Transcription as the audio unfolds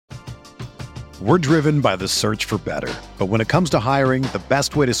We're driven by the search for better. But when it comes to hiring, the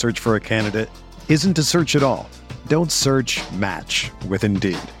best way to search for a candidate isn't to search at all. Don't search, match with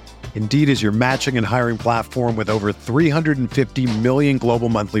Indeed. Indeed is your matching and hiring platform with over 350 million global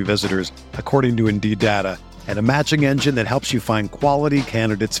monthly visitors, according to Indeed data, and a matching engine that helps you find quality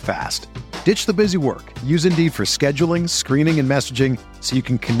candidates fast. Ditch the busy work. Use Indeed for scheduling, screening, and messaging so you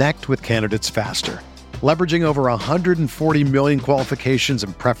can connect with candidates faster. Leveraging over 140 million qualifications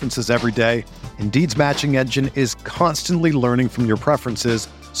and preferences every day, Indeed's matching engine is constantly learning from your preferences,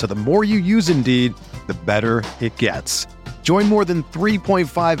 so the more you use Indeed, the better it gets. Join more than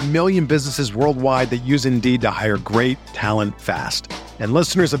 3.5 million businesses worldwide that use Indeed to hire great talent fast. And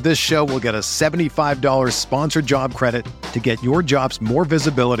listeners of this show will get a $75 sponsored job credit to get your jobs more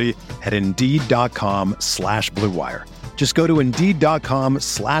visibility at Indeed.com/Blue Wire. Just go to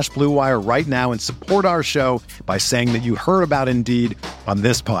Indeed.com/Blue Wire right now and support our show by saying that you heard about Indeed on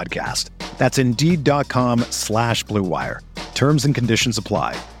this podcast. That's Indeed.com/Blue Wire. Terms and conditions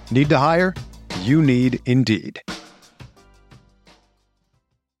apply. Need to hire? You need Indeed.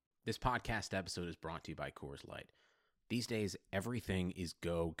 This podcast episode is brought to you by Coors Light. These days, everything is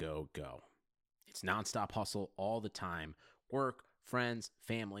go, go, go. It's nonstop hustle all the time. Work, friends,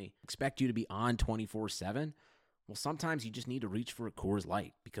 family, expect you to be on 24/7. Well, sometimes you just need to reach for a Coors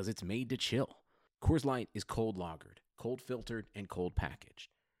Light because it's made to chill. Coors Light is cold lagered, cold filtered, and cold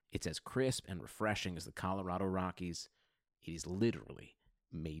packaged. It's as crisp and refreshing as the Colorado Rockies. It is literally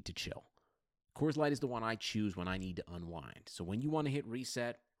made to chill. Coors Light is the one I choose when I need to unwind. So when you want to hit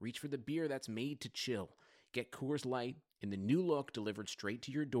reset, reach for the beer that's made to chill. Get Coors Light in the new look delivered straight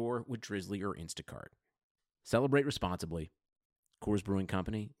to your door with Drizzly or Instacart. Celebrate responsibly. Coors Brewing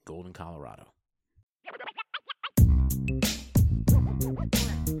Company, Golden, Colorado.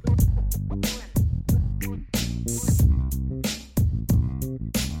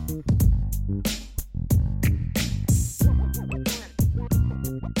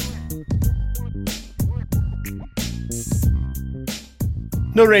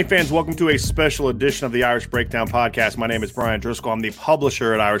 Notre Dame fans, welcome to a special edition of the Irish Breakdown podcast. My name is Brian Driscoll. I'm the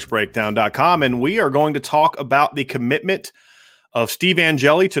publisher at irishbreakdown.com, and we are going to talk about the commitment of Steve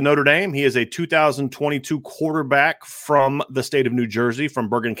Angeli to Notre Dame. He is a 2022 quarterback from the state of New Jersey, from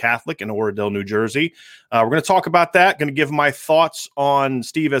Bergen Catholic in Oradell, New Jersey. We're going to talk about that, going to give my thoughts on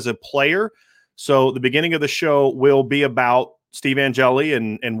Steve as a player. So the beginning of the show will be about Steve Angeli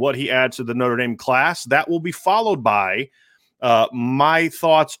and what he adds to the Notre Dame class. That will be followed by my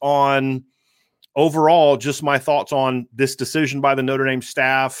thoughts on overall, just my thoughts on this decision by the Notre Dame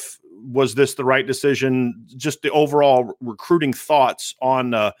staff. Was this the right decision? Just the overall recruiting thoughts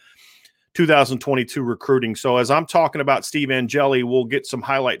on 2022 recruiting. So as I'm talking about Steve Angeli, we'll get some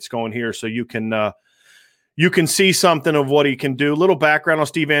highlights going here so you can see something of what he can do. A little background on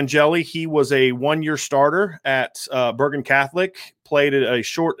Steve Angeli. He was a one-year starter at Bergen Catholic, played a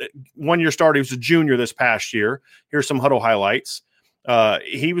short one-year starter. He was a junior this past year. Here's some huddle highlights.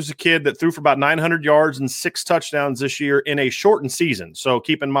 He was a kid that threw for about 900 yards and 6 touchdowns this year in a shortened season. So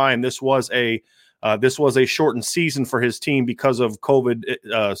keep in mind, this was a shortened season for his team because of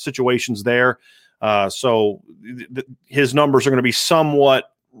COVID situations there. So his numbers are going to be somewhat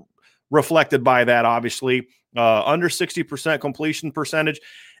reflected by that, obviously. Under 60% completion percentage.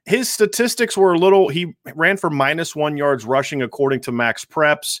 His statistics were he ran for -1 yards rushing according to Max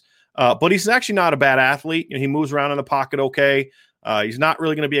Preps, but he's actually not a bad athlete. He moves around in the pocket okay. He's not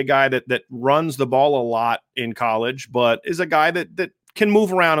really going to be a guy that runs the ball a lot in college, but is a guy that can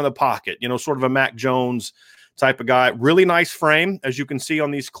move around in the pocket, sort of a Mac Jones type of guy. Really nice frame, as you can see on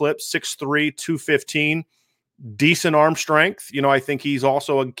these clips, 6'3", 215, decent arm strength. I think he's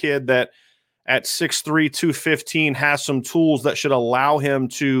also a kid that at 6'3", 215 has some tools that should allow him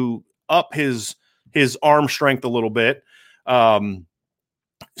to up his arm strength a little bit.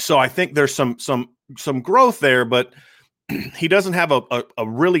 So I think there's some growth there, but he doesn't have a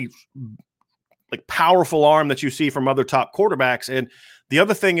really powerful arm that you see from other top quarterbacks. And the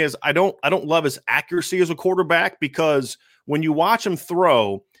other thing is I don't love his accuracy as a quarterback, because when you watch him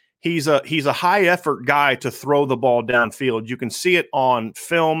throw, he's a high effort guy to throw the ball downfield. You can see it on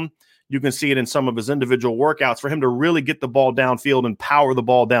film. You can see it in some of his individual workouts. For him to really get the ball downfield and power the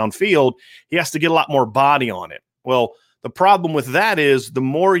ball downfield, he has to get a lot more body on it. Well, the problem with that is the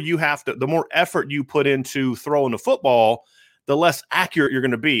more effort you put into throwing the football, the less accurate you're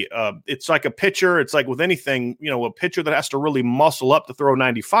going to be. It's like a pitcher. It's like with anything, a pitcher that has to really muscle up to throw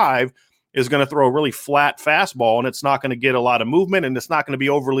 95 is going to throw a really flat fastball, and it's not going to get a lot of movement, and it's not going to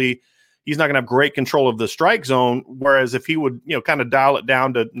be he's not going to have great control of the strike zone. Whereas if he would, kind of dial it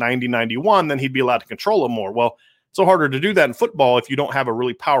down to 90, 91, then he'd be allowed to control it more. Well, so harder to do that in football if you don't have a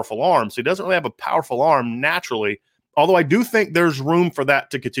really powerful arm. So he doesn't really have a powerful arm naturally, although I do think there's room for that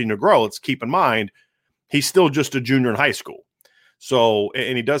to continue to grow. Let's keep in mind, he's still just a junior in high school. So,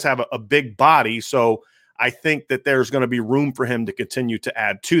 and he does have a big body. So I think that there's going to be room for him to continue to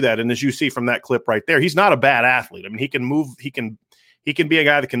add to that. And as you see from that clip right there, he's not a bad athlete. I mean, he can move, he can be a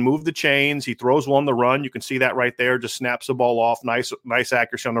guy that can move the chains. He throws well on the run. You can see that right there. Just snaps the ball off. Nice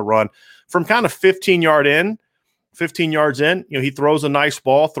accuracy on the run. From kind of 15 yards in, he throws a nice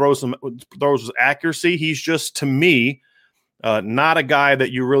ball, throws accuracy. He's just, to me, not a guy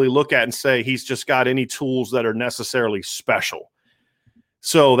that you really look at and say he's just got any tools that are necessarily special.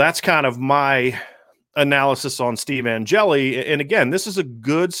 So that's kind of my analysis on Steve Angeli. And again, this is a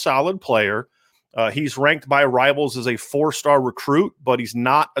good, solid player. He's ranked by Rivals as a 4-star recruit, but he's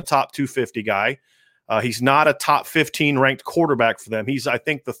not a top 250 guy. He's not a top 15 ranked quarterback for them. He's, I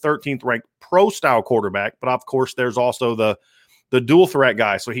think, the 13th ranked pro-style quarterback, but of course there's also the dual threat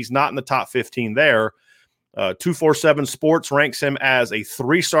guy. So he's not in the top 15 there. 247 Sports ranks him as a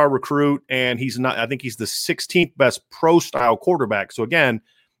 3-star recruit, and he's not, I think he's the 16th best pro-style quarterback. So again,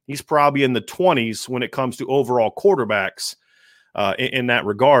 he's probably in the 20s when it comes to overall quarterbacks in that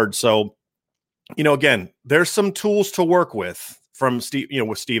regard. So, again, there's some tools to work with from Steve,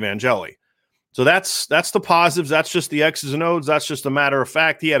 with Steve Angeli. So that's the positives. That's just the X's and O's. That's just a matter of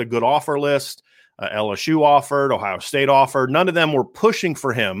fact. He had a good offer list. LSU offered, Ohio State offered. None of them were pushing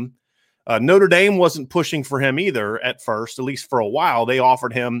for him. Notre Dame wasn't pushing for him either at first, at least for a while. They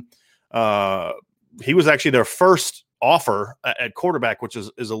offered him. He was actually their first offer at quarterback, which was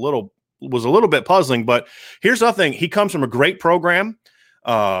a little bit puzzling. But here's the thing: he comes from a great program.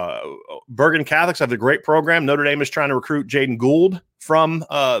 Bergen Catholics have a great program. Notre Dame is trying to recruit Jaden Gould from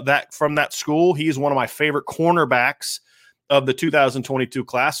that school. He's one of my favorite cornerbacks of the 2022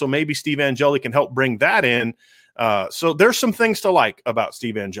 class. So maybe Steve Angeli can help bring that in. So there's some things to like about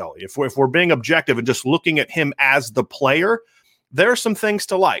Steve Angeli. If we're being objective and just looking at him as the player, there's some things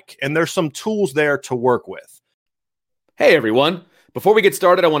to like, and there's some tools there to work with. Hey, everyone. Before we get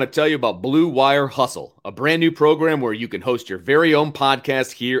started, I want to tell you about Blue Wire Hustle, a brand new program where you can host your very own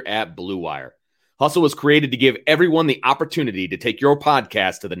podcast here at Blue Wire. Hustle was created to give everyone the opportunity to take your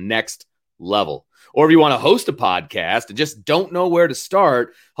podcast to the next level. Or if you want to host a podcast and just don't know where to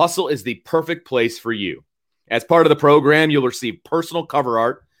start, Hustle is the perfect place for you. As part of the program, you'll receive personal cover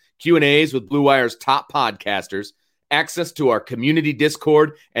art, Q&As with Blue Wire's top podcasters, access to our community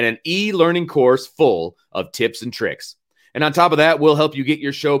Discord, and an e-learning course full of tips and tricks. And on top of that, we'll help you get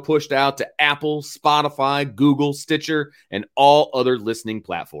your show pushed out to Apple, Spotify, Google, Stitcher, and all other listening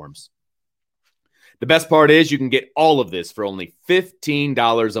platforms. The best part is you can get all of this for only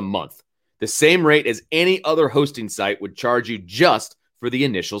 $15 a month, the same rate as any other hosting site would charge you just for the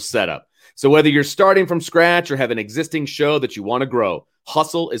initial setup. So whether you're starting from scratch or have an existing show that you want to grow,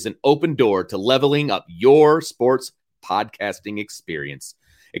 Hustle is an open door to leveling up your sports podcasting experience.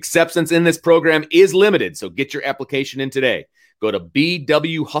 Acceptance in this program is limited, so get your application in today. Go to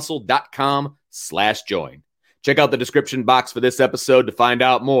bwhustle.com/join. Check out the description box for this episode to find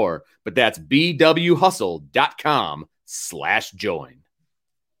out more, but that's bwhustle.com/join.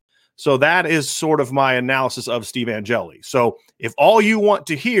 So that is sort of my analysis of Steve Angeli. So if all you want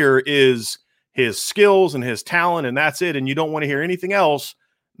to hear is his skills and his talent and that's it, and you don't want to hear anything else,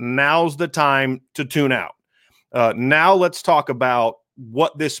 now's the time to tune out. Now let's talk about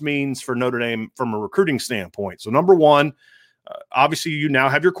what this means for Notre Dame from a recruiting standpoint. So number one, obviously you now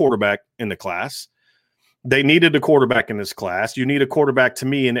have your quarterback in the class. They needed a quarterback in this class. You need a quarterback to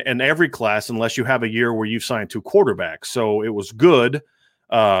me in every class unless you have a year where you've signed 2 quarterbacks. So it was good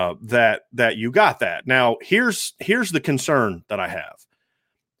that you got that. Now here's the concern that I have.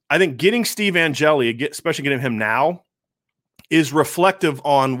 I think getting Steve Angeli, especially getting him now, is reflective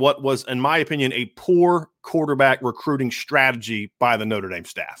on what was, in my opinion, a poor quarterback recruiting strategy by the Notre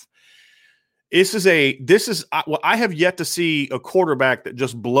This is I have yet to see a quarterback that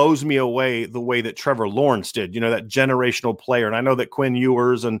just blows me away the way that Trevor Lawrence did, that generational player. And I know that Quinn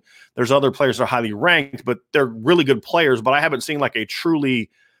Ewers and there's other players that are highly ranked, but they're really good players, but I haven't seen like a truly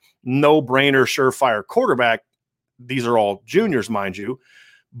no-brainer, surefire quarterback. These are all juniors, mind you.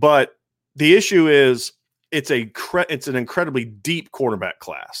 But the issue is it's an incredibly deep quarterback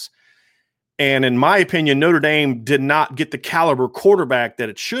class. And in my opinion, Notre Dame did not get the caliber quarterback that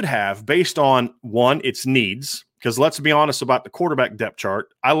it should have based on, one, its needs. Because let's be honest about the quarterback depth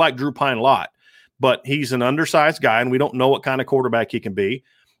chart. I like Drew Pine a lot, but he's an undersized guy, and we don't know what kind of quarterback he can be.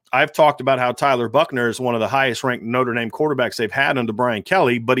 I've talked about how Tyler Buchner is one of the highest ranked Notre Dame quarterbacks they've had under Brian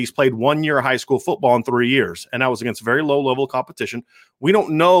Kelly, but he's played 1 year of high school football in 3 years, and that was against very low level competition. We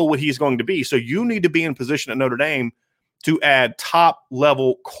don't know what he's going to be. So you need to be in position at Notre Dame to add top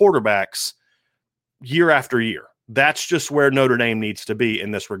level quarterbacks year after year. That's just where Notre Dame needs to be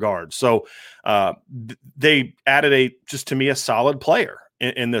in this regard. So they added to me, a solid player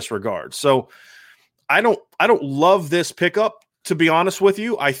in this regard. So I don't love this pickup, to be honest with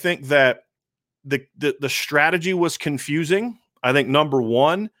you. I think that the strategy was confusing. I think, number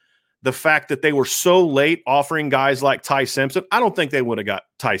one, the fact that they were so late offering guys like Ty Simpson. I don't think they would have got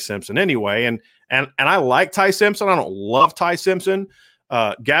Ty Simpson anyway. And I like Ty Simpson. I don't love Ty Simpson.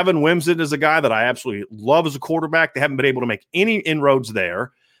 Gavin Wimsatt is a guy that I absolutely love as a quarterback. They haven't been able to make any inroads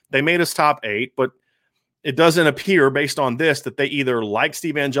there. They made us top 8, but it doesn't appear, based on this, that they either like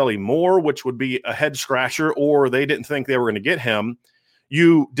Steve Angeli more, which would be a head scratcher, or they didn't think they were going to get him.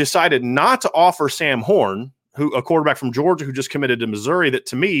 You decided not to offer Sam Horn, a quarterback from Georgia who just committed to Missouri, that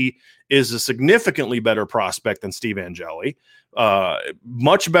to me is a significantly better prospect than Steve Angeli.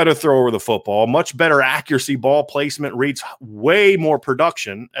 Much better thrower of the football, much better accuracy, ball placement, reads way more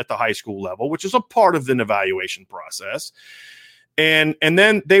production at the high school level, which is a part of the evaluation process. And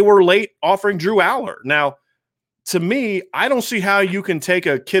then they were late offering Drew Aller. Now, to me, I don't see how you can take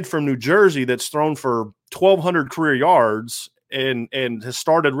a kid from New Jersey that's thrown for 1,200 career yards and has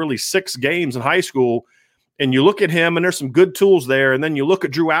started really 6 games in high school, and you look at him and there's some good tools there, and then you look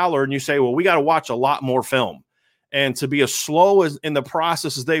at Drew Aller and you say, well, we got to watch a lot more film. And to be as slow as in the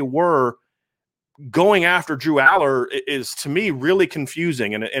process as they were going after Drew Aller is, to me, really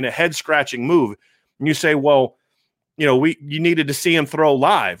confusing and a head-scratching move. And you say, well, you needed to see him throw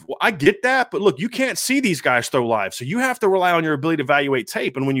live. Well, I get that, but look, you can't see these guys throw live, so you have to rely on your ability to evaluate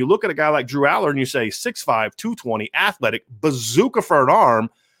tape. And when you look at a guy like Drew Aller and you say 6'5", 220, athletic, bazooka for an arm,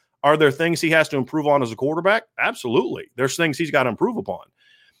 are there things he has to improve on as a quarterback? Absolutely. There's things he's got to improve upon.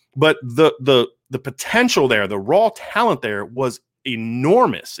 But the potential there, the raw talent there was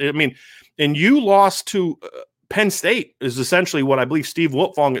enormous. I mean, and you lost to Penn State is essentially what I believe Steve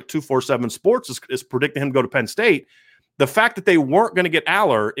Wiltfong at 247 Sports is predicting him to go to Penn State. The fact that they weren't going to get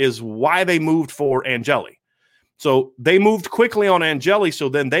Aller is why they moved for Angeli. So they moved quickly on Angeli so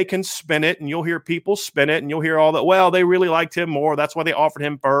then they can spin it, and you'll hear people spin it, and you'll hear all that, well, they really liked him more. That's why they offered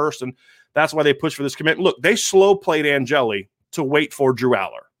him first, and that's why they pushed for this commitment. Look, they slow played Angeli to wait for Drew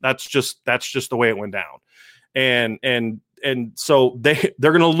Aller. That's just the way it went down. And so they're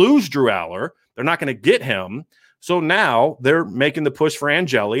going to lose Drew Aller. They're not going to get him. So now they're making the push for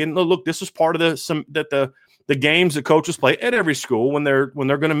Angeli. And look, this is part of the games that coaches play at every school. When they're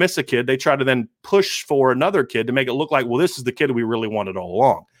going to miss a kid, they try to then push for another kid to make it look like, well, this is the kid we really wanted all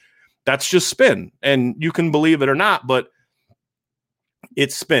along. That's just spin. And you can believe it or not, but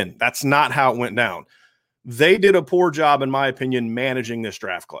it's spin. That's not how it went down. They did a poor job, in my opinion, managing this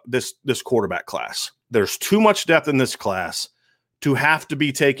this quarterback class. There's too much depth in this class to have to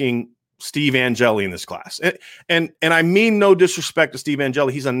be taking Steve Angeli in this class. And I mean no disrespect to Steve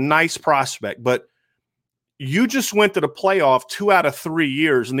Angeli. He's a nice prospect, but you just went to the playoff 2 out of 3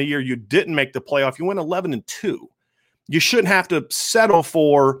 years. In the year you didn't make the playoff, you went 11-2. You shouldn't have to settle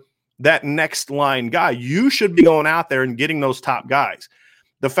for that next line guy. You should be going out there and getting those top guys.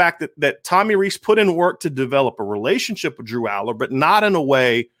 The fact that Tommy Rees put in work to develop a relationship with Drew Aller, but not in a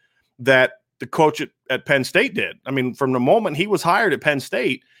way that the coach at Penn State did. I mean, from the moment he was hired at Penn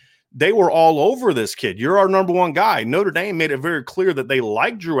State, they were all over this kid. You're our number one guy. Notre Dame made it very clear that they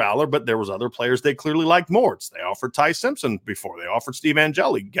liked Drew Aller, but there was other players they clearly liked more. They offered Ty Simpson before. They offered Steve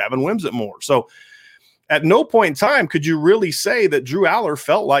Angeli, Gavin Wimsatt more. So at no point in time could you really say that Drew Aller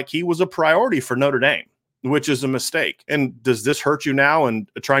felt like he was a priority for Notre Dame, which is a mistake. And does this hurt you now in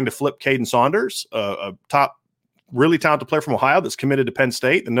trying to flip Caden Saunders, a top, really talented player from Ohio that's committed to Penn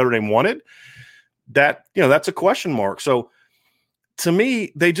State that Notre Dame wanted? That's a question mark. So to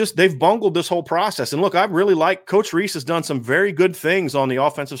me, they've bungled this whole process. And look, I really like Coach Rees has done some very good things on the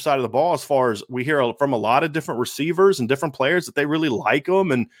offensive side of the ball, as far as we hear from a lot of different receivers and different players that they really like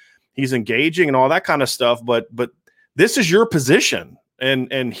him and he's engaging and all that kind of stuff. But this is your position.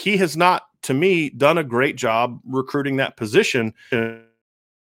 And he has not, to me, done a great job recruiting that position.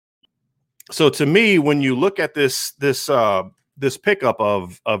 So to me, when you look at this pickup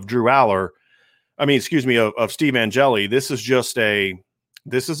of Drew Aller, of Steve Angeli, this is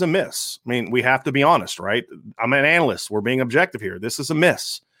a miss. I mean, we have to be honest, right? I'm an analyst. We're being objective here. This is a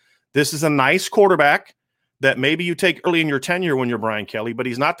miss. This is a nice quarterback that maybe you take early in your tenure when you're Brian Kelly, but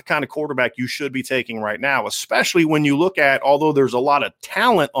he's not the kind of quarterback you should be taking right now, especially when you look at, although there's a lot of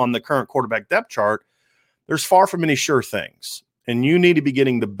talent on the current quarterback depth chart, there's far from any sure things. and you need to be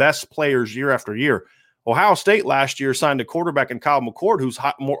getting the best players year after year. Ohio State last year signed a quarterback in Kyle McCord who's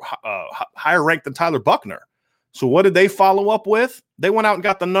higher ranked than Tyler Buchner. So what did they follow up with? They went out and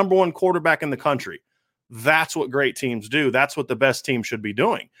got the number one quarterback in the country. That's what great teams do. That's what the best team should be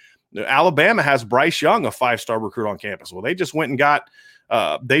doing. Alabama has Bryce Young, a 5-star recruit on campus. Well, they just went and got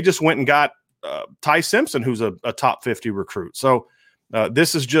Ty Simpson, who's a top 50 recruit. So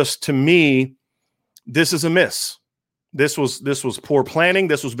this is just, to me, this is a miss. This was poor planning.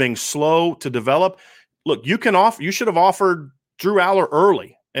 This was being slow to develop. Look, you should have offered Drew Aller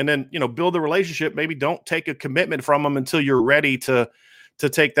early, and then build the relationship. Maybe don't take a commitment from him until you're ready to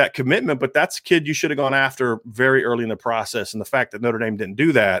take that commitment. But that's a kid you should have gone after very early in the process. And the fact that Notre Dame didn't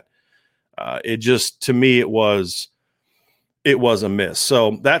do that, it just, to me, it was a miss.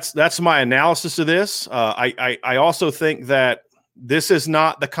 So that's my analysis of this. I also think that this is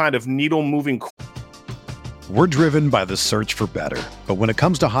not the kind of needle moving. We're driven by the search for better. But when it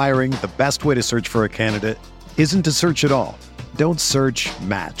comes to hiring, the best way to search for a candidate isn't to search at all. Don't search,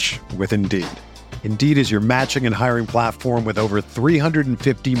 match with Indeed. Indeed is your matching and hiring platform with over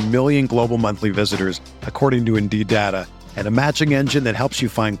 350 million global monthly visitors, according to Indeed data, and a matching engine that helps you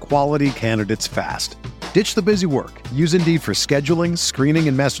find quality candidates fast. Ditch the busy work. Use Indeed for scheduling, screening,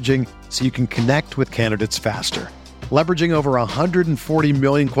 and messaging so you can connect with candidates faster. Leveraging over 140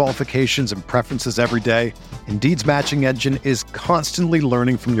 million qualifications and preferences every day, Indeed's matching engine is constantly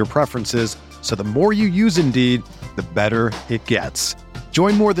learning from your preferences, so the more you use Indeed, the better it gets.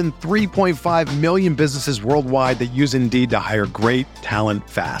 Join more than 3.5 million businesses worldwide that use Indeed to hire great talent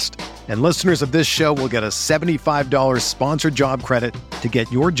fast. And listeners of this show will get a $75 sponsored job credit to get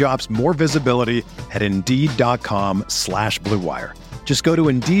your jobs more visibility at Indeed.com/Blue Wire. Just go to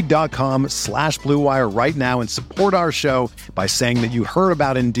Indeed.com/Blue Wire right now and support our show by saying that you heard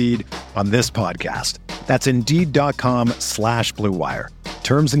about Indeed on this podcast. That's Indeed.com/Blue Wire.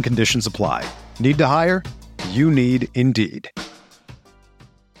 Terms and conditions apply. Need to hire? You need Indeed.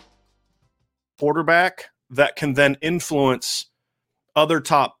 Quarterback that can then influence other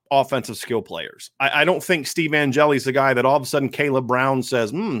top offensive skill players. I don't think Steve Angeli's the guy that all of a sudden Caleb Brown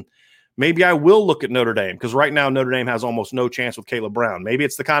says, maybe I will look at Notre Dame, because right now Notre Dame has almost no chance with Caleb Brown. Maybe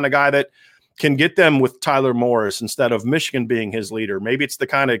it's the kind of guy that can get them with Tyler Morris instead of Michigan being his leader. Maybe it's the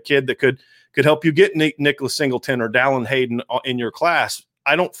kind of kid that could help you get Nicholas Singleton or Dallin Hayden in your class.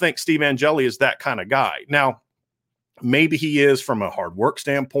 I don't think Steve Angeli is that kind of guy. Now, maybe he is from a hard work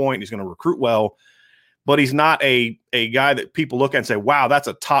standpoint. He's going to recruit well, but he's not a guy that people look at and say, wow, that's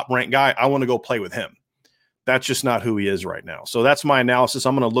a top-ranked guy. I want to go play with him. That's just not who he is right now. So that's my analysis.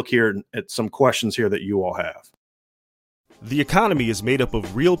 I'm going to look here at some questions here that you all have. The economy is made up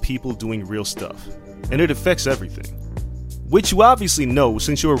of real people doing real stuff, and it affects everything. Which you obviously know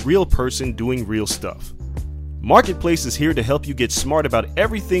since you're a real person doing real stuff. Marketplace is here to help you get smart about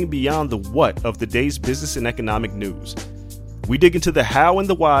everything beyond the what of the day's business and economic news. We dig into the how and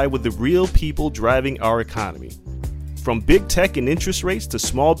the why with the real people driving our economy. From big tech and interest rates to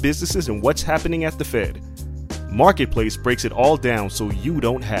small businesses and what's happening at the Fed. Marketplace breaks it all down so you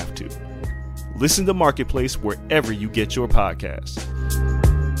don't have to. Listen to Marketplace wherever you get your podcasts.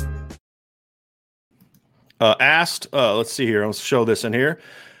 Let's see here. Let's show this in here.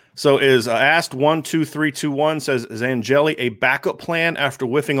 So is asked 12321 says, is Angeli a backup plan after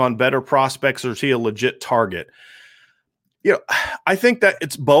whiffing on better prospects, or is he a legit target? I think that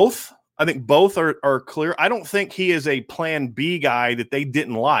it's both. I think both are clear. I don't think he is a plan B guy that they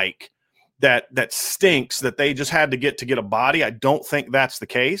didn't like, that stinks, that they just had to get a body. I don't think that's the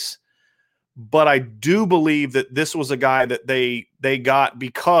case. But I do believe that this was a guy that they got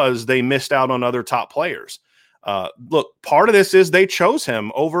because they missed out on other top players. Look, part of this is they chose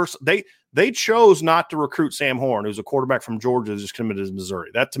him over. They chose not to recruit Sam Horn, who's a quarterback from Georgia, just committed to Missouri.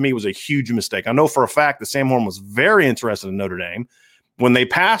 That to me was a huge mistake. I know for a fact that Sam Horn was very interested in Notre Dame. When they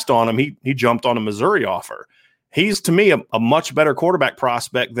passed on him, he jumped on a Missouri offer. He's, to me, a much better quarterback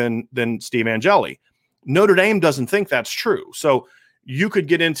prospect than Steve Angeli. Notre Dame doesn't think that's true. So you could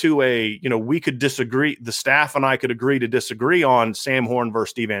get into we could disagree. The staff and I could agree to disagree on Sam Horn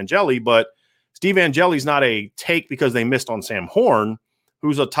versus Steve Angeli, but Steve Angeli's not a take because they missed on Sam Horn,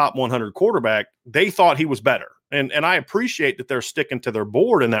 who's a top 100 quarterback. They thought he was better. And I appreciate that they're sticking to their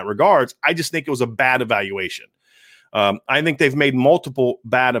board in that regards. I just think it was a bad evaluation. I think they've made multiple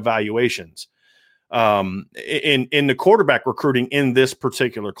bad evaluations in the quarterback recruiting in this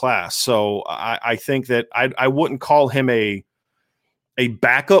particular class. So I think that I wouldn't call him a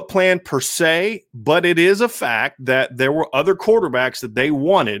backup plan per se, but it is a fact that there were other quarterbacks that they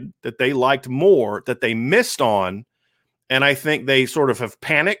wanted, that they liked more, that they missed on. And I think they sort of have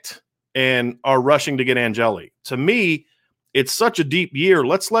panicked and are rushing to get Angeli. To me, it's such a deep year.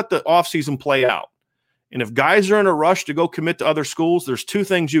 Let's let the offseason play out. And if guys are in a rush to go commit to other schools, there's two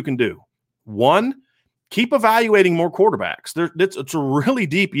things you can do. One, keep evaluating more quarterbacks. It's a really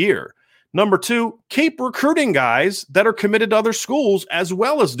deep year. Number two, keep recruiting guys that are committed to other schools as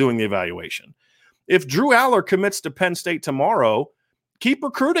well as doing the evaluation. If Drew Aller commits to Penn State tomorrow, keep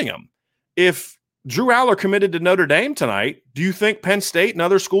recruiting him. If Drew Aller committed to Notre Dame tonight, do you think Penn State and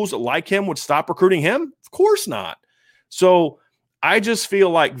other schools that like him would stop recruiting him? Of course not. So I just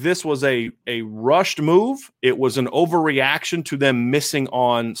feel like this was a rushed move. It was an overreaction to them missing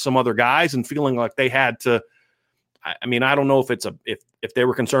on some other guys and feeling like they had to. I mean, I don't know if they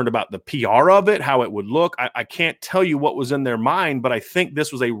were concerned about the PR of it, how it would look. I can't tell you what was in their mind, but I think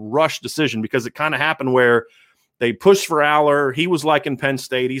this was a rushed decision because it kind of happened where they pushed for Aller. He was liking Penn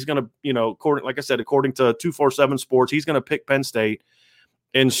State. He's going to, according to 247 Sports, he's going to pick Penn State.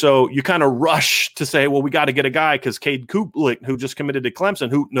 And so you kind of rush to say, well, we got to get a guy because Cade Kublik, who just committed to Clemson,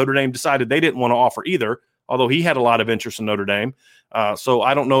 who Notre Dame decided they didn't want to offer either, although he had a lot of interest in Notre Dame. So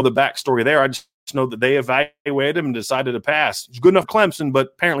I don't know the backstory there. I just know that they evaluated him and decided to pass. It's good enough Clemson, but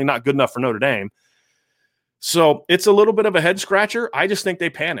apparently not good enough for Notre Dame. So it's a little bit of a head scratcher. I just think they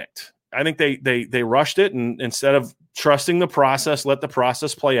panicked. I think they rushed it, and instead of trusting the process, let the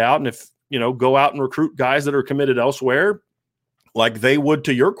process play out. And if, go out and recruit guys that are committed elsewhere, like they would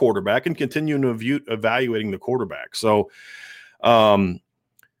to your quarterback, and continue to evaluating the quarterback. So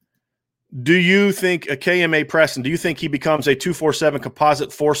do you think KMA Preston, do you think he becomes a 247 composite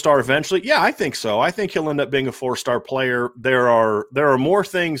 4-star eventually? Yeah, I think so. I think he'll end up being a 4-star player. There are more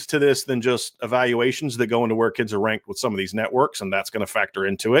things to this than just evaluations that go into where kids are ranked with some of these networks, and that's going to factor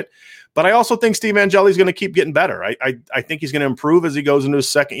into it. But I also think Steve Angeli is going to keep getting better. I think he's going to improve as he goes into his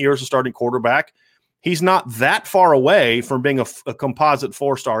second year as a starting quarterback. He's not that far away from being a composite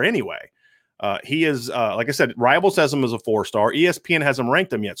 4-star anyway. He is, like I said, Rivals has him as a 4-star. ESPN hasn't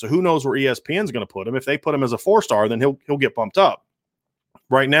ranked him yet, so who knows where ESPN's going to put him. If they put him as a 4-star, then he'll get bumped up.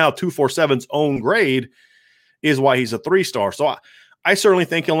 Right now, 247's own grade is why he's a 3-star. So I certainly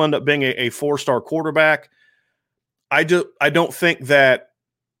think he'll end up being a 4-star quarterback. I don't think that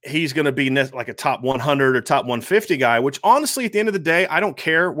he's going to be like a top 100 or top 150 guy, which honestly, at the end of the day, I don't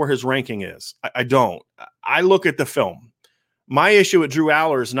care where his ranking is. I don't. I look at the film. My issue with Drew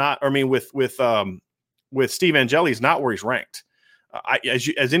Aller is not, with Steve Angeli is not where he's ranked.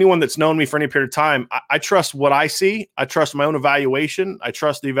 As anyone that's known me for any period of time, I trust what I see. I trust my own evaluation. I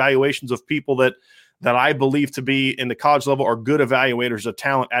trust the evaluations of people that I believe to be in the college level are good evaluators of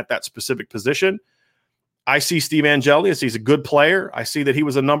talent at that specific position. I see Steve Angeli as he's a good player. I see that he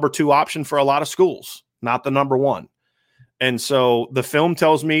was a number 2 option for a lot of schools, not the number 1. And so the film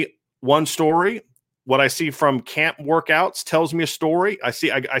tells me one story. What I see from camp workouts tells me a story. I see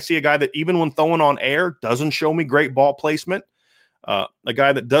a guy that even when throwing on air doesn't show me great ball placement. A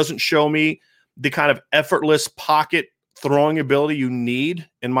guy that doesn't show me the kind of effortless pocket throwing ability you need,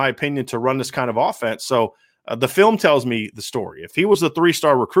 in my opinion, to run this kind of offense. So the film tells me the story. If he was a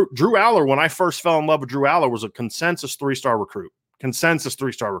 3-star recruit, Drew Aller, when I first fell in love with Drew Aller, was a consensus 3-star recruit.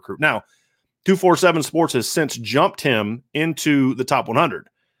 Now, 247 Sports has since jumped him into the top 100.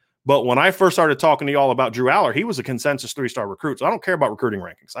 But when I first started talking to y'all about Drew Aller, he was a consensus 3-star recruit. So I don't care about recruiting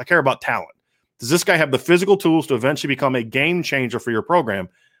rankings. I care about talent. Does this guy have the physical tools to eventually become a game changer for your program?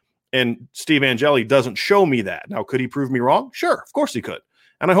 And Steve Angeli doesn't show me that. Now, could he prove me wrong? Sure, of course he could.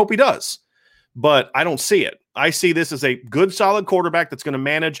 And I hope he does. But I don't see it. I see this as a good, solid quarterback that's going to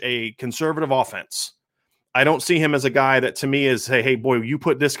manage a conservative offense. I don't see him as a guy that to me is, hey, boy, you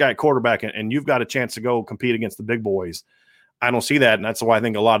put this guy at quarterback and you've got a chance to go compete against the big boys. I don't see that, and that's why I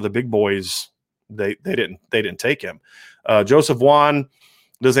think a lot of the big boys they didn't take him. Joseph Juan,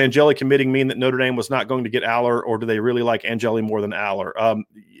 does Angeli committing mean that Notre Dame was not going to get Aller, or do they really like Angeli more than Aller?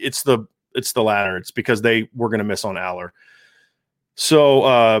 It's the latter. It's because they were going to miss on Aller.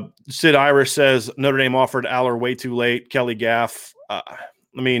 So Sid Irish says Notre Dame offered Aller way too late. Kelly Gaff. I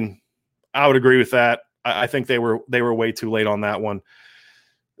would agree with that. I think they were way too late on that one.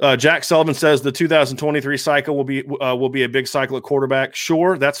 Jack Sullivan says the 2023 cycle will be a big cycle at quarterback.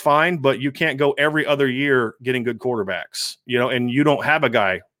 Sure, that's fine, but you can't go every other year getting good quarterbacks, and you don't have a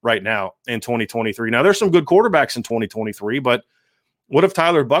guy right now in 2023. Now, there's some good quarterbacks in 2023, but what if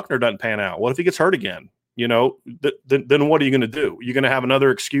Tyler Buckner doesn't pan out? What if he gets hurt again? Then what are you going to do? You're going to have another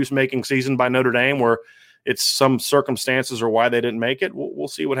excuse-making season by Notre Dame where it's some circumstances or why they didn't make it? We'll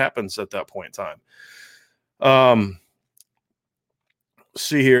see what happens at that point in time.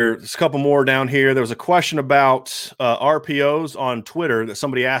 See here, there's a couple more down here. There was a question about RPOs on Twitter that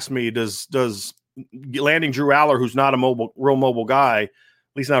somebody asked me, does landing Drew Aller, who's not a real mobile guy,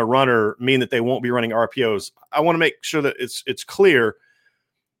 least not a runner, mean that they won't be running RPOs. I want to make sure that it's clear.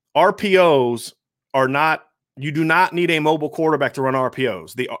 RPOs are not, you do not need a mobile quarterback to run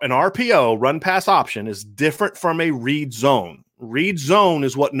RPOs. An RPO, run pass option, is different from a read zone. Read zone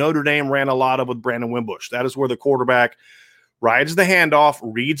is what Notre Dame ran a lot of with Brandon Wimbush. That is where the quarterback rides the handoff,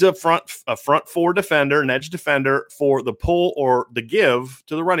 reads a front four defender, an edge defender for the pull or the give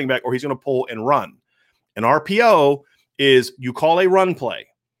to the running back, or he's going to pull and run. An RPO is you call a run play.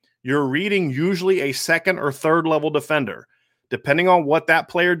 You're reading usually a second or third level defender. Depending on what that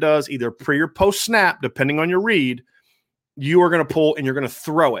player does, either pre or post snap, depending on your read, you are going to pull and you're going to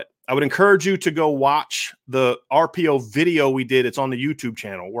throw it. I would encourage you to go watch the RPO video we did. It's on the YouTube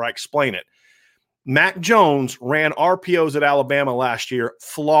channel where I explain it. Mac Jones ran RPOs at Alabama last year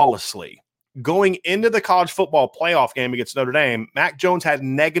flawlessly. Going into the college football playoff game against Notre Dame, Mac Jones had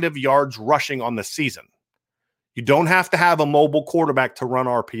negative yards rushing on the season. You don't have to have a mobile quarterback to run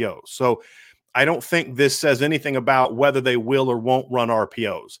RPOs. So I don't think this says anything about whether they will or won't run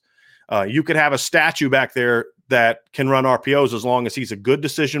RPOs. You could have a statue back there that can run RPOs as long as he's a good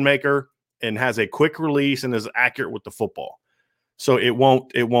decision maker and has a quick release and is accurate with the football. So it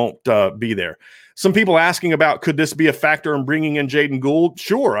won't be there. Some people asking about, could this be a factor in bringing in Jaden Gould?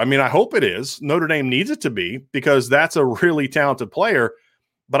 Sure. I mean, I hope it is. Notre Dame needs it to be because that's a really talented player.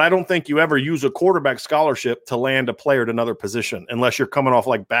 But I don't think you ever use a quarterback scholarship to land a player at another position unless you're coming off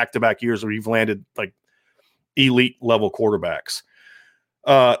like back-to-back years where you've landed like elite level quarterbacks.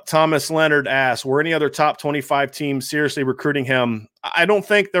 Thomas Leonard asks, were any other top 25 teams seriously recruiting him? I don't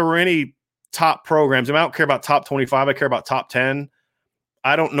think there were any top programs. I mean, I don't care about top 25. I care about top 10.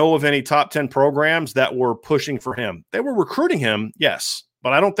 I don't know of any top 10 programs that were pushing for him. They were recruiting him, yes,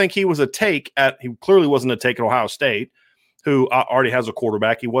 but I don't think he was a take he clearly wasn't a take at Ohio State, who already has a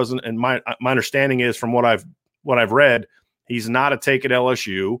quarterback. He wasn't, and my understanding is from what I've read, he's not a take at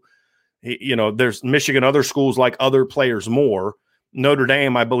LSU. There's Michigan, other schools like other players more. Notre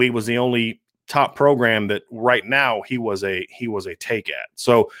Dame, I believe, was the only top program that right now he was a take at.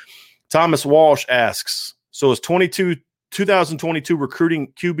 So Thomas Walsh asks, so is 2022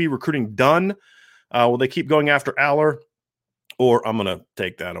 QB recruiting done? Will they keep going after Aller? Or I'm going to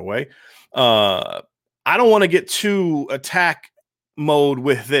take that away. I don't want to get too attack mode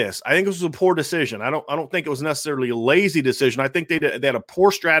with this. I think this was a poor decision. I don't think it was necessarily a lazy decision. I think they had a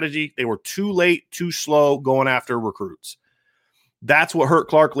poor strategy. They were too late, too slow going after recruits. That's what hurt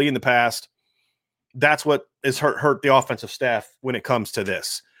Clark Lee in the past. That's what has hurt the offensive staff when it comes to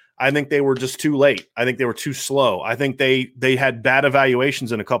this. I think they were just too late. I think they were too slow. I think they had bad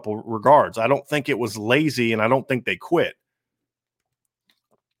evaluations in a couple regards. I don't think it was lazy, and I don't think they quit.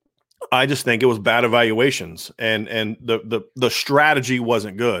 I just think it was bad evaluations, and the strategy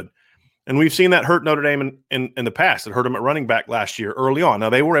wasn't good. And we've seen that hurt Notre Dame in the past. It hurt them at running back last year early on. Now,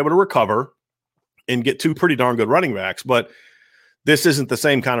 they were able to recover and get two pretty darn good running backs, but this isn't the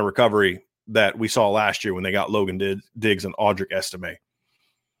same kind of recovery that we saw last year when they got Logan Diggs and Audric Estime.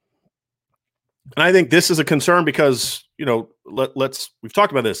 And I think this is a concern because, we've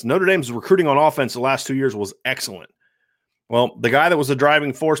talked about this. Notre Dame's recruiting on offense the last 2 years was excellent. Well, the guy that was the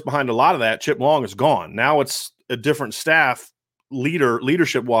driving force behind a lot of that, Chip Long, is gone. Now it's a different staff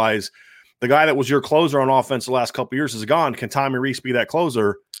leadership-wise. The guy that was your closer on offense the last couple of years is gone. Can Tommy Rees be that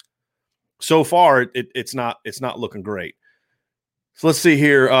closer? So far, it's not looking great. So let's see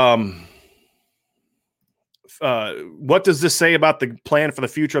here. What does this say about the plan for the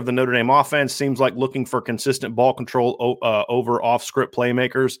future of the Notre Dame offense? Seems like looking for consistent ball control over off-script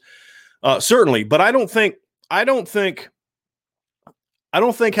playmakers. Certainly, but I don't think not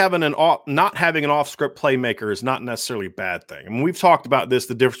having an off-script playmaker is not necessarily a bad thing. I mean, we've talked about this,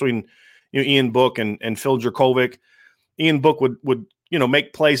 the difference between Ian Book and Phil Jurkovec. Ian Book would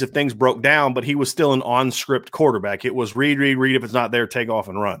make plays if things broke down, but he was still an on-script quarterback. It was read. If it's not there, take off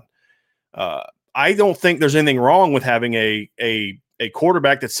and run. I don't think there's anything wrong with having a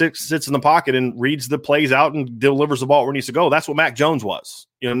quarterback that sits in the pocket and reads the plays out and delivers the ball where it needs to go. That's what Mac Jones was.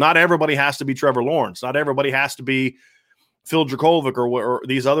 Not everybody has to be Trevor Lawrence. Not everybody has to be Phil Jurkovec or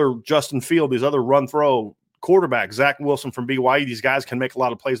these other Justin Field, these other run-throw quarterbacks, Zach Wilson from BYU. These guys can make a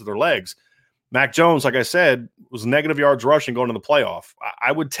lot of plays with their legs. Mac Jones, like I said, was negative yards rushing going to the playoff.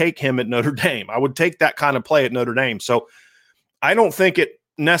 I would take him at Notre Dame. I would take that kind of play at Notre Dame. So I don't think it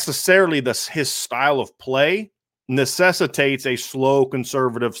necessarily his style of play necessitates a slow,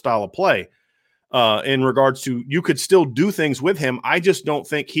 conservative style of play. In regards to, you could still do things with him. I just don't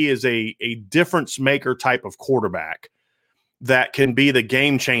think he is a difference maker type of quarterback that can be the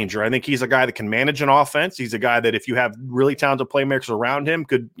game changer. I think he's a guy that can manage an offense. He's a guy that if you have really talented playmakers around him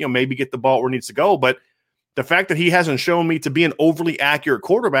could, maybe get the ball where it needs to go. But The fact that he hasn't shown me to be an overly accurate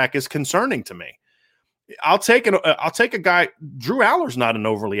quarterback is concerning to me. I'll take a guy. Drew Aller's not an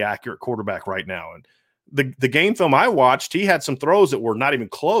overly accurate quarterback right now. And the game film I watched, he had some throws that were not even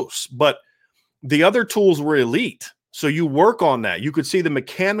close, but the other tools were elite. So you work on that. You could see the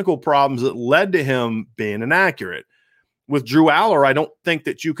mechanical problems that led to him being inaccurate. With Drew Aller, I don't think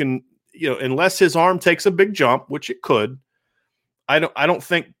that you can, unless his arm takes a big jump, which it could, I don't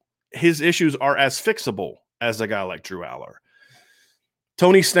think his issues are as fixable as a guy like Drew Aller.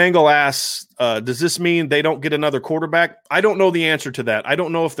 Tony Stengel asks, does this mean they don't get another quarterback? I don't know the answer to that. I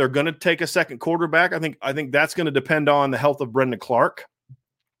don't know if they're going to take a second quarterback. I think that's going to depend on the health of Brendan Clark.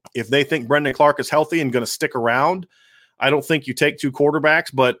 If they think Brendan Clark is healthy and going to stick around, I don't think you take two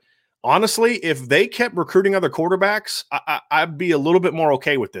quarterbacks. But honestly, if they kept recruiting other quarterbacks, I'd be a little bit more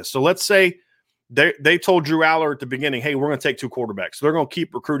okay with this. So let's say they told Drew Aller at the beginning, hey, we're going to take two quarterbacks. So they're going to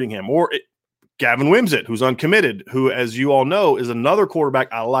keep recruiting him. Or Gavin Wimsatt, who's uncommitted, who, as you all know, is another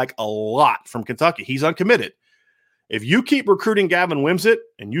quarterback I like a lot from Kentucky. He's uncommitted. If you keep recruiting Gavin Wimsatt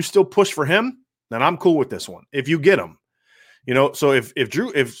and you still push for him, then I'm cool with this one. If you get him. So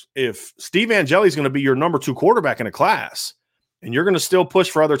if Steve Angeli is going to be your number 2 quarterback in a class, and you're going to still push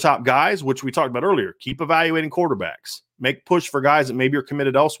for other top guys, which we talked about earlier, keep evaluating quarterbacks, make push for guys that maybe are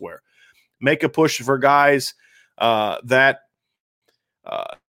committed elsewhere, make a push for guys that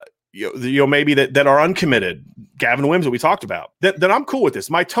maybe that are uncommitted. Gavin Wimsatt we talked about. Then I'm cool with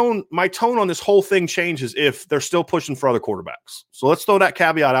this. My tone on this whole thing changes if they're still pushing for other quarterbacks. So let's throw that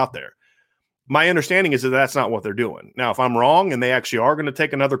caveat out there. My understanding is that that's not what they're doing. Now, if I'm wrong and they actually are going to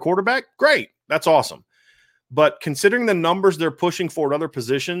take another quarterback, great. That's awesome. But considering the numbers they're pushing for at other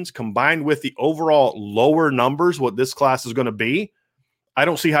positions, combined with the overall lower numbers, what this class is going to be, I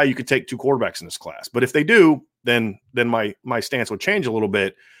don't see how you could take two quarterbacks in this class. But if they do, then my stance would change a little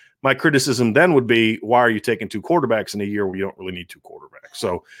bit. My criticism then would be, why are you taking two quarterbacks in a year where you don't really need two quarterbacks?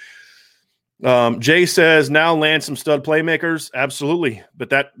 So Jay says, now land some stud playmakers. Absolutely.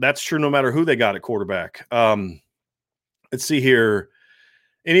 But that's true no matter who they got at quarterback. Let's see here.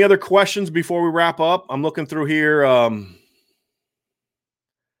 Any other questions before we wrap up? I'm looking through here.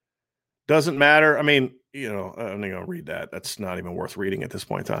 Doesn't matter. I mean, I'm not going to read that. That's not even worth reading at this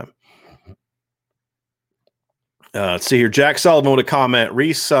point in time. Let's see here. Jack Sullivan with a comment.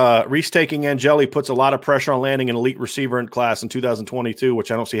 Reese taking Angeli puts a lot of pressure on landing an elite receiver in class in 2022,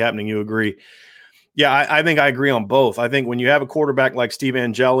 which I don't see happening. You agree? Yeah, I think I agree on both. I think when you have a quarterback like Steve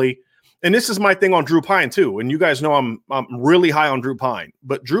Angeli, and this is my thing on Drew Pine too, and you guys know I'm really high on Drew Pine,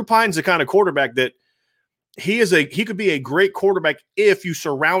 but Drew Pine's the kind of quarterback that he could be a great quarterback if you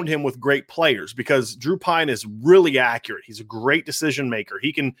surround him with great players, because Drew Pine is really accurate. He's a great decision maker.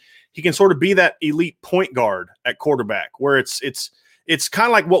 He can sort of be that elite point guard at quarterback, where it's kind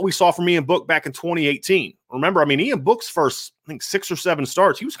of like what we saw from Ian Book back in 2018. Remember, I mean, Ian Book's first, I think 6 or 7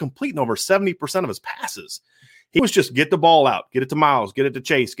 starts, he was completing over 70% of his passes. He was just get the ball out, get it to Miles, get it to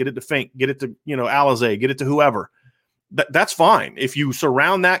Chase, get it to Fink, get it to Alizé, get it to whoever. That's fine. If you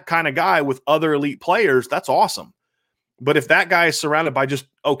surround that kind of guy with other elite players, that's awesome. But if that guy is surrounded by just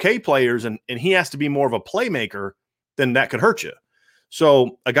okay players and he has to be more of a playmaker, then that could hurt you.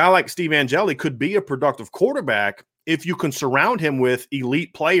 So a guy like Steve Angeli could be a productive quarterback if you can surround him with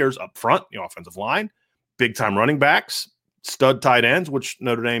elite players up front, the offensive line, big-time running backs, stud tight ends, which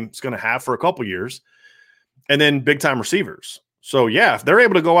Notre Dame is going to have for a couple years, and then big-time receivers. So, yeah, if they're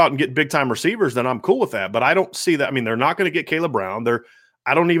able to go out and get big-time receivers, then I'm cool with that. But I don't see that. I mean, they're not going to get Caleb Brown.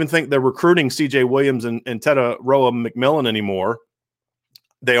 I don't even think they're recruiting C.J. Williams and Tedda Roa McMillan anymore.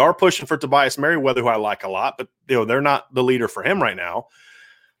 They are pushing for Tobias Merriweather, who I like a lot, but they're not the leader for him right now.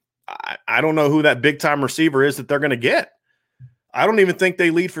 I don't know who that big-time receiver is that they're going to get. I don't even think they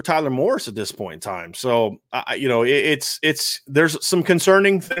lead for Tyler Morris at this point in time. So, there's some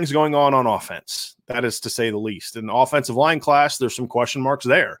concerning things going on offense. That is to say the least. In the offensive line class, there's some question marks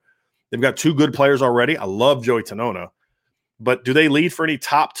there. They've got 2 good players already. I love Joey Tanona. But do they lead for any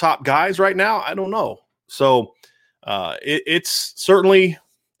top guys right now? I don't know. So it's certainly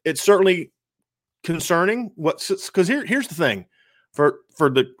concerning. Because here's the thing. For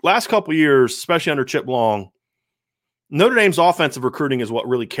the last couple of years, especially under Chip Long, Notre Dame's offensive recruiting is what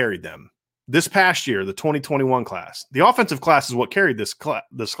really carried them. This past year, the 2021 class, the offensive class is what carried this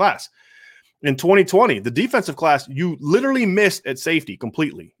class. In 2020, the defensive class, you literally missed at safety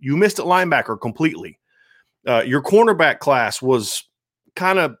completely. You missed at linebacker completely. Your cornerback class was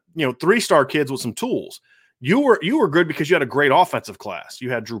kind of 3-star kids with some tools. You were good because you had a great offensive class. You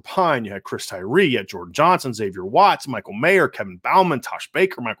had Drew Pine, you had Chris Tyree, you had Jordan Johnson, Xavier Watts, Michael Mayer, Kevin Bauman, Tosh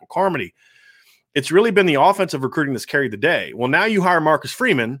Baker, Michael Carmody. It's really been the offensive recruiting that's carried the day. Well, now you hire Marcus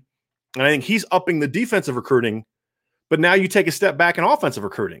Freeman, And I think he's upping the defensive recruiting, but now you take a step back in offensive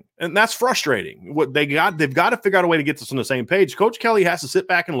recruiting, and that's frustrating. They've got to figure out a way to get this on the same page. Coach Kelly has to sit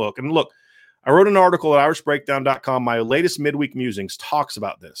back and look. And look, I wrote an article at IrishBreakdown.com. My latest midweek musings talks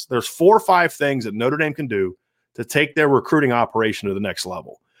about this. There's 4 or 5 things that Notre Dame can do to take their recruiting operation to the next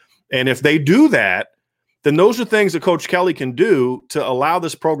level. And if they do that, then those are things that Coach Kelly can do to allow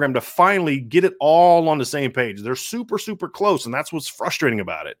this program to finally get it all on the same page. They're super, super close, and that's what's frustrating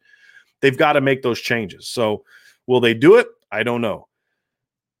about it. They've got to make those changes. So will they do it? I don't know.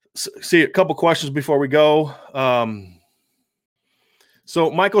 See, a couple questions before we go. So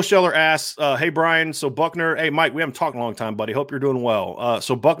Michael Scheller asks, hey, Brian, so Buckner, hey, Mike, we haven't talked in a long time, buddy. Hope you're doing well.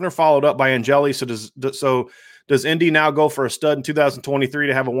 So Buckner followed up by Angeli. So does Indy now go for a stud in 2023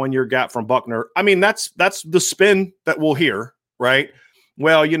 to have a 1-year gap from Buckner? I mean, that's the spin that we'll hear, right?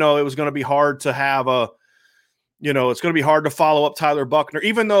 Well, it was going to be hard to have it's going to be hard to follow up Tyler Buckner,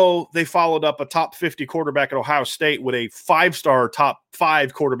 even though they followed up a top 50 quarterback at Ohio State with a 5-star top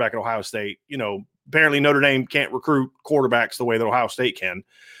 5 quarterback at Ohio State. Apparently Notre Dame can't recruit quarterbacks the way that Ohio State can.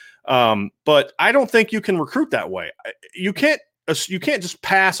 But I don't think you can recruit that way. You can't just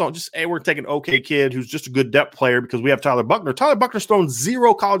pass on hey, we're taking okay kid who's just a good depth player because we have Tyler Buckner. Tyler Buckner's thrown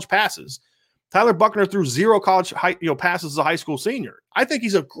 0 college passes. Tyler Buckner threw 0 college passes as a high school senior. I think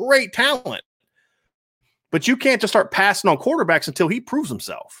he's a great talent. But you can't just start passing on quarterbacks until he proves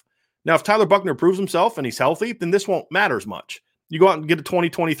himself. Now, if Tyler Buckner proves himself and he's healthy, then this won't matter as much. You go out and get a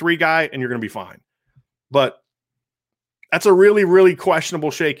 2023 guy and you're going to be fine. But that's a really, really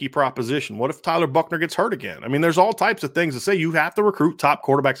questionable, shaky proposition. What if Tyler Buckner gets hurt again? I mean, there's all types of things that say you have to recruit top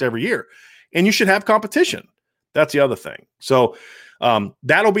quarterbacks every year, and you should have competition. That's the other thing. So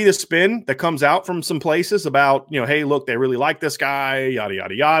that'll be the spin that comes out from some places about, hey, look, they really like this guy, yada,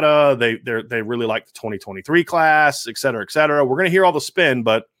 yada, yada. They really like the 2023 class, et cetera, et cetera. We're going to hear all the spin,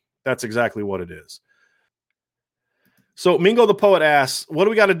 but that's exactly what it is. So Mingo the Poet asks, what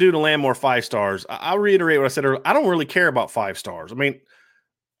do we got to do to land more 5 stars? I'll reiterate what I said earlier. I don't really care about 5 stars. I mean,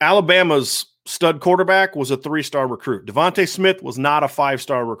 Alabama's stud quarterback was a 3-star recruit. Devontae Smith was not a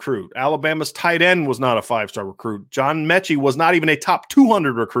 5-star recruit. Alabama's tight end was not a 5-star recruit. John Mechie was not even a top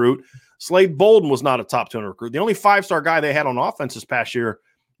 200 recruit. Slade Bolden was not a top 200 recruit. The only 5-star guy they had on offense this past year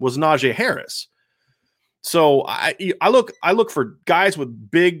was Najee Harris. So I look for guys with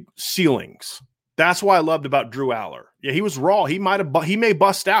big ceilings. That's what I loved about Drew Aller. Yeah, he was raw. He may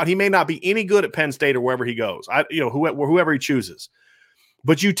bust out. He may not be any good at Penn State or wherever he goes. Whoever he chooses.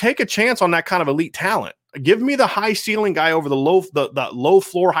 But you take a chance on that kind of elite talent. Give me the high ceiling guy over the low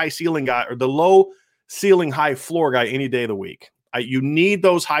floor high ceiling guy, or the low ceiling high floor guy any day of the week. You need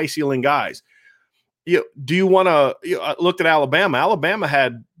those high ceiling guys. Do you want to look at Alabama? Alabama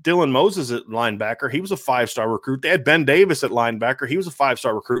had Dylan Moses at linebacker. He was a 5-star recruit. They had Ben Davis at linebacker. He was a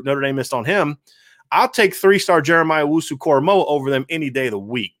 5-star recruit. Notre Dame missed on him. I'll take 3-star Jeremiah Owusu-Koramoah over them any day of the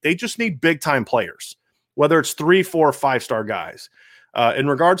week. They just need big-time players, whether it's 3, 4, or 5-star guys. In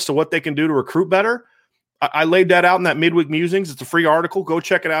regards to what they can do to recruit better, I laid that out in that midweek musings. It's a free article. Go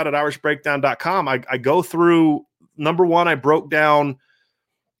check it out at irishbreakdown.com. I go through, number one, I broke down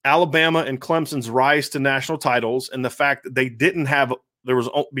Alabama and Clemson's rise to national titles and the fact that they didn't have – there was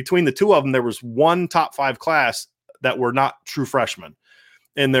between the two of them, there was one top 5 class that were not true freshmen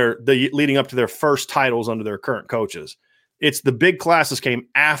in the leading up to their first titles under their current coaches. It's the big classes came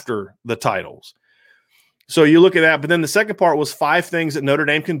after the titles. So you look at that, but then the second part was 5 things that Notre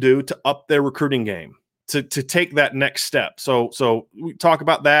Dame can do to up their recruiting game, to take that next step. So we talk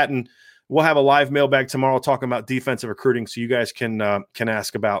about that, and we'll have a live mailbag tomorrow talking about defensive recruiting, so you guys can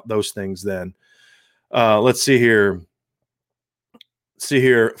ask about those things then. Let's see here.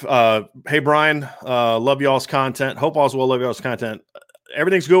 Hey, Brian, love y'all's content. Hope all's well, love y'all's content.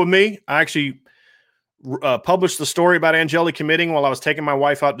 Everything's good with me. I actually published the story about Angeli committing while I was taking my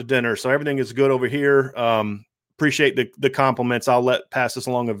wife out to dinner. So everything is good over here. Appreciate the compliments. I'll pass this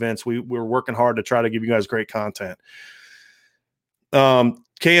along to Vince. We're working hard to try to give you guys great content.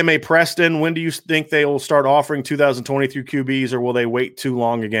 KMA Preston, when do you think they will start offering 2023 QBs, or will they wait too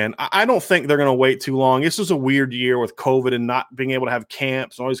long again? I don't think they're going to wait too long. This is a weird year with COVID and not being able to have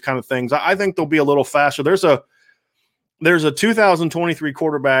camps and all these kind of things. I think they'll be a little faster. There's a 2023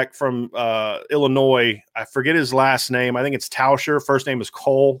 quarterback from Illinois. I forget his last name. I think it's Tauscher. First name is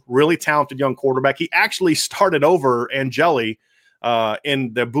Cole. Really talented young quarterback. He actually started over Angeli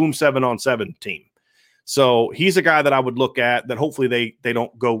in the Boom 7-on-7 team. So he's a guy that I would look at that hopefully they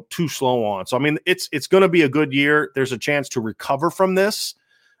don't go too slow on. So, I mean, it's going to be a good year. There's a chance to recover from this.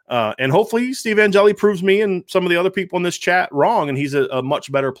 And hopefully Steve Angeli proves me and some of the other people in this chat wrong, and he's a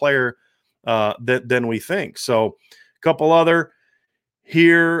much better player than we think. So, couple other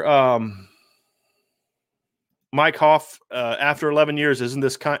here. Mike Hoff, after 11 years, isn't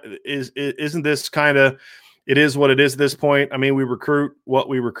this kind of, it is what it is at this point. I mean, we recruit what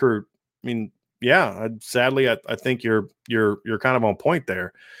we recruit. I mean, yeah, sadly, I think you're kind of on point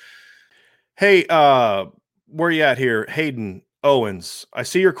there. Hey, where you at here? Hayden Owens. I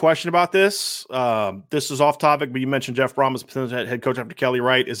see your question about this. This is off topic, but you mentioned Jeff Brom as potential head coach after Kelly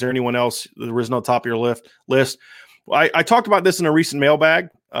Wright. Is there anyone else there is no top of your list? I talked about this in a recent mailbag.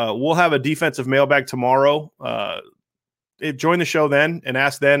 We'll have a defensive mailbag tomorrow. Join the show then and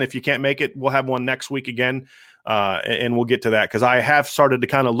ask then. If you can't make it, we'll have one next week again, and we'll get to that because I have started to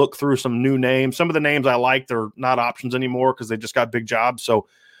kind of look through some new names. Some of the names I like, they're not options anymore because they just got big jobs. So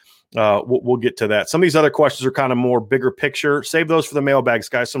we'll get to that. Some of these other questions are kind of more bigger picture. Save those for the mailbags,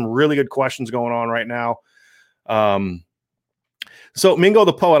 guys. Some really good questions going on right now. So Mingo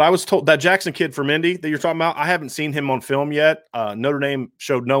the Poet, I was told that Jackson kid from Indy that you're talking about, I haven't seen him on film yet. Notre Dame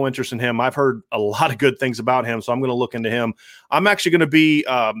showed no interest in him. I've heard a lot of good things about him, so I'm going to look into him. I'm actually going to be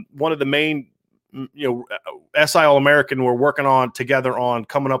one of the main, SI All-American we're working on together on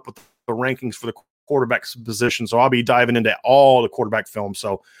coming up with the rankings for the quarterback position. So I'll be diving into all the quarterback film.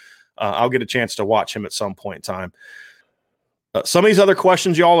 So I'll get a chance to watch him at some point in time. Some of these other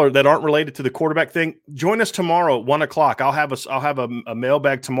questions, y'all, that aren't related to the quarterback thing, join us tomorrow at 1:00. I'll have a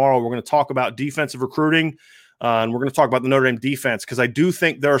mailbag tomorrow. We're going to talk about defensive recruiting, and we're going to talk about the Notre Dame defense because I do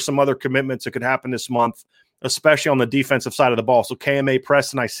think there are some other commitments that could happen this month, especially on the defensive side of the ball. So KMA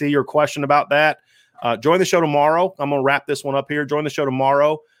Preston, I see your question about that. Join the show tomorrow. I'm going to wrap this one up here. Join the show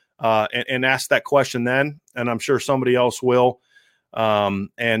tomorrow and ask that question then, and I'm sure somebody else will, and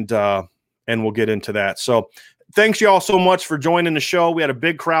we'll get into that. So. Thanks, y'all, so much for joining the show. We had a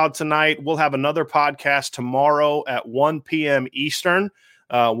big crowd tonight. We'll have another podcast tomorrow at 1 p.m. Eastern.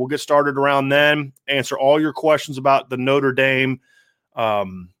 We'll get started around then, answer all your questions about the Notre Dame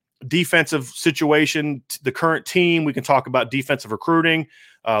defensive situation, the current team. We can talk about defensive recruiting.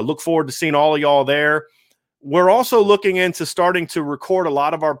 Look forward to seeing all of y'all there. We're also looking into starting to record a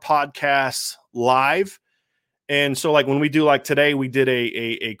lot of our podcasts live. And so like when we do like today, we did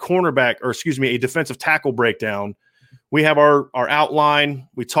a cornerback a defensive tackle breakdown. We have our outline.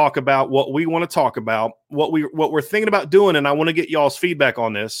 We talk about what we want to talk about, what we're thinking about doing. And I want to get y'all's feedback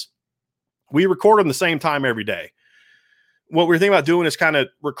on this. We record on the same time every day. What we're thinking about doing is kind of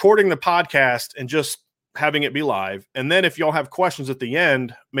recording the podcast and just having it be live. And then if y'all have questions at the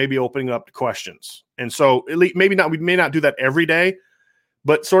end, maybe opening up to questions. And so at least we may not do that every day,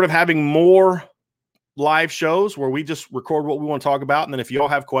 but sort of having more live shows where we just record what we want to talk about. And then if you all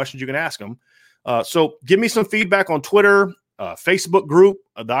have questions, you can ask them. So give me some feedback on Twitter, Facebook group,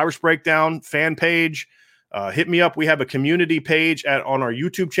 the Irish Breakdown fan page. Hit me up. We have a community page on our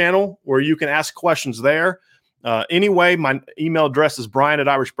YouTube channel where you can ask questions there. Anyway, my email address is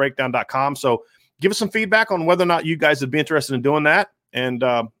brian@irishbreakdown.com. So give us some feedback on whether or not you guys would be interested in doing that. And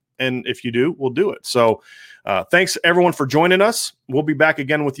if you do, we'll do it. So thanks everyone for joining us. We'll be back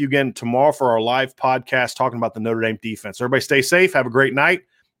again with you again tomorrow for our live podcast talking about the Notre Dame defense. Everybody stay safe. Have a great night.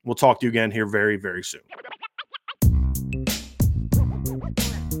 We'll talk to you again here very, very soon.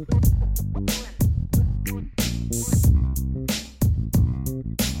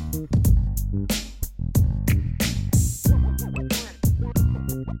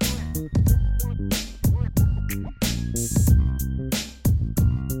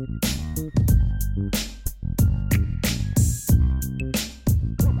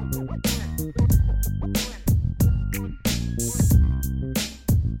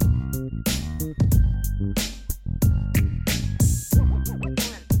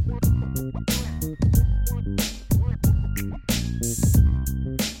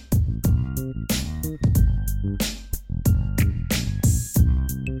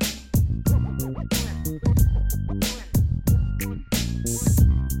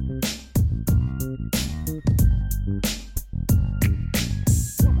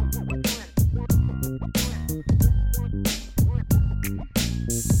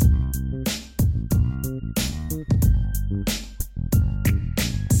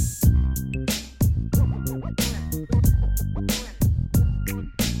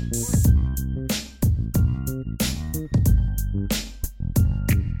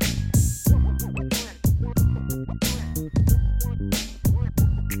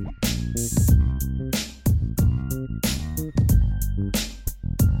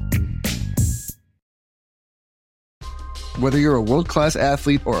 Whether you're a world-class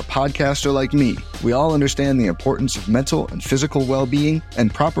athlete or a podcaster like me, we all understand the importance of mental and physical well-being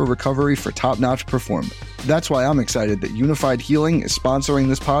and proper recovery for top-notch performance. That's why I'm excited that Unified Healing is sponsoring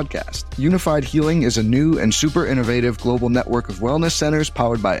this podcast. Unified Healing is a new and super innovative global network of wellness centers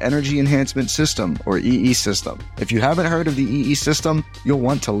powered by Energy Enhancement System, or EE System. If you haven't heard of the EE System, you'll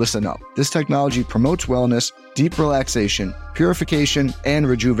want to listen up. This technology promotes wellness, deep relaxation, purification, and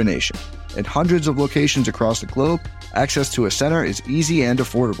rejuvenation. In hundreds of locations across the globe, access to a center is easy and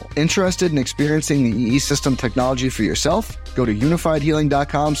affordable. Interested in experiencing the EE System technology for yourself? Go to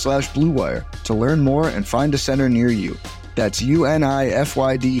unifiedhealing.com/bluewire to learn more and find a center near you. That's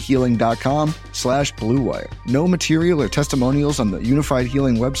unifydhealing.com/bluewire. No material or testimonials on the Unified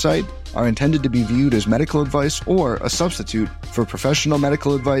Healing website are intended to be viewed as medical advice or a substitute for professional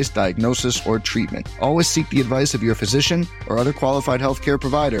medical advice, diagnosis, or treatment. Always seek the advice of your physician or other qualified healthcare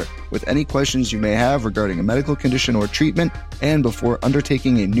provider with any questions you may have regarding a medical condition or treatment and before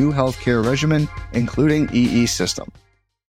undertaking a new healthcare regimen, including EE System.